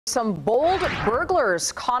Some bold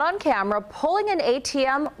burglars caught on camera pulling an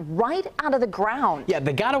ATM right out of the ground. Yeah,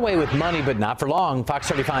 they got away with money, but not for long. Fox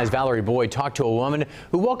 35's Valerie Boyd talked to a woman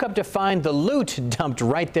who woke up to find the loot dumped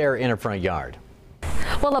right there in her front yard.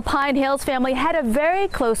 Well, a Pine Hills family had a very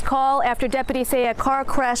close call after deputies say a car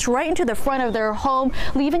crashed right into the front of their home,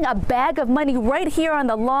 leaving a bag of money right here on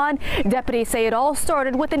the lawn. Deputies say it all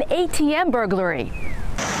started with an ATM burglary.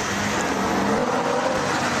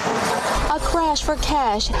 A crash for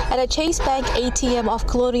cash at a Chase Bank ATM off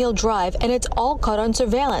Colonial Drive, and it's all caught on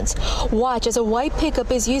surveillance. Watch as a white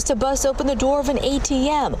pickup is used to bust open the door of an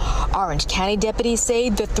ATM. Orange County deputies say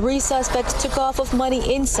the three suspects took off with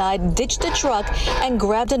money inside, ditched the truck, and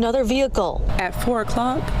grabbed another vehicle. At 4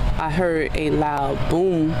 o'clock, I heard a loud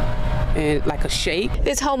boom and like a shake.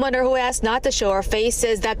 This homeowner, who asked not to show her face,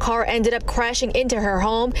 says that car ended up crashing into her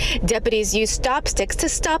home. Deputies used stop sticks to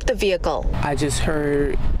stop the vehicle. I just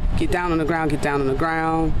heard, "Get down on the ground, get down on the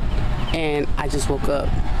ground," and I just woke up.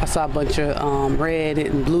 I saw a bunch of red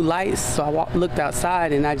and blue lights, so I looked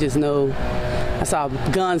outside and I just know I saw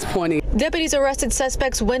guns pointing. Deputies arrested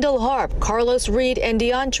suspects Wendell Harp, Carlos Reed, and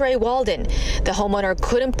DeAndre Walden. The homeowner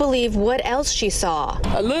couldn't believe what else she saw.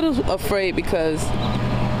 A little afraid because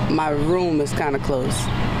my room is kind of close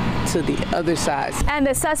to the other side. And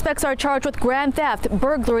the suspects are charged with grand theft,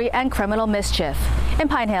 burglary, and criminal mischief. In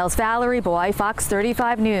Pine Hills, Valerie Boyd, Fox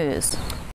 35 News.